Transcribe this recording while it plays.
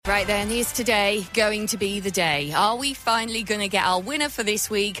Right then, is today going to be the day? Are we finally going to get our winner for this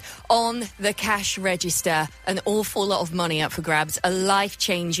week on the cash register? An awful lot of money up for grabs, a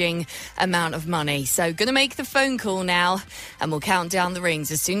life-changing amount of money. So going to make the phone call now and we'll count down the rings.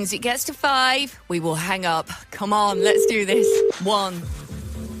 As soon as it gets to 5, we will hang up. Come on, let's do this. 1,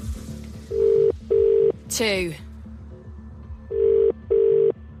 2,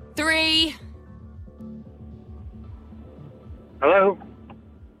 3. Hello?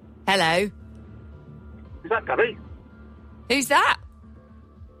 Hello. Is that Debbie? Who's that?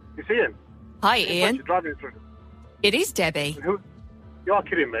 It's Ian. Hi, Ian. You're driving through. It is Debbie. You are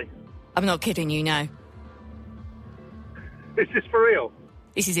kidding me. I'm not kidding you, no. Is this for real?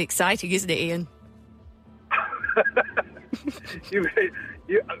 This is exciting, isn't it, Ian?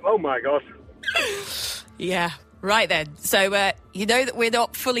 Oh, my God. Yeah, right then. So, you know that we're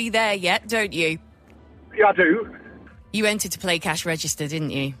not fully there yet, don't you? Yeah, I do. You entered to play cash register,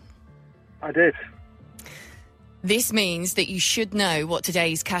 didn't you? I did. This means that you should know what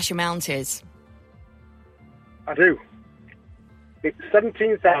today's cash amount is. I do. It's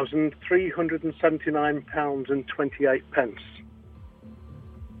 £17,379.28.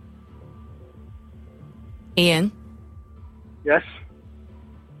 Ian? Yes?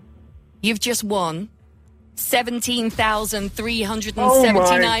 You've just won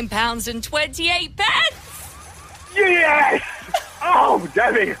 £17,379.28. Yes! Oh,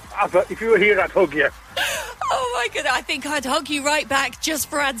 Debbie, if you were here, I'd hug you. Oh, my God, I think I'd hug you right back just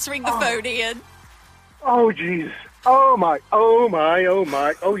for answering the phone, Ian. Oh, jeez. Oh, my.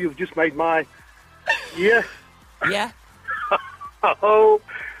 Oh, you've just made my... Yeah. Yeah?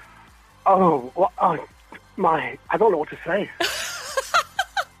 My... I don't know what to say.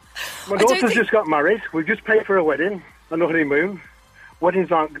 My daughter's just got married. We've just paid for a wedding, a honeymoon. Weddings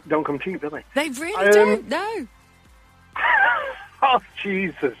don't come cheap, do they? They really don't, no. Oh,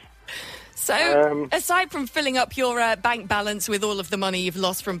 Jesus. So, aside from filling up your bank balance with all of the money you've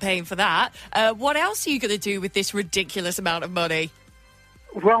lost from paying for that, what else are you going to do with this ridiculous amount of money?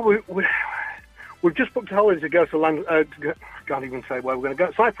 Well, we've just booked a holiday to go to I can't even say where we're going to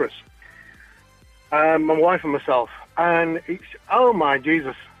go. Cyprus. My wife and myself. And it's... Oh, my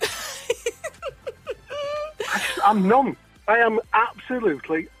Jesus. I'm numb. I am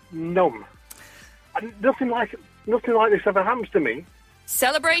absolutely numb. And nothing like this ever happens to me.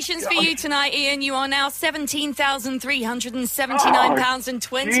 Celebrations for you tonight, Ian. You are now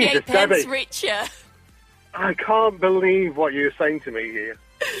 £17,379.28 richer. I can't believe what you're saying to me here.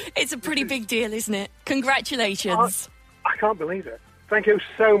 It's a pretty big deal, isn't it? Congratulations. I can't believe it. Thank you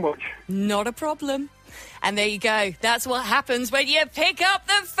so much. Not a problem. And there you go. That's what happens when you pick up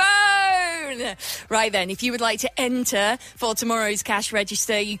the phone. Right then, if you would like to enter for tomorrow's cash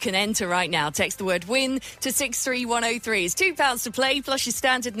register, you can enter right now. Text the word WIN to 63103. It's £2 to play, plus your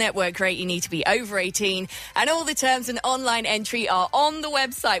standard network rate. You need to be over 18. And all the terms and online entry are on the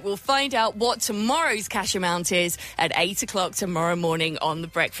website. We'll find out what tomorrow's cash amount is at 8 o'clock tomorrow morning on The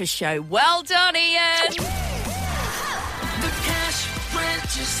Breakfast Show. Well done, Ian. The cash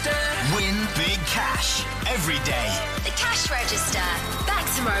register. Win big cash every day. The Cash Register. Back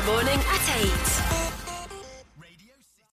tomorrow morning at 8.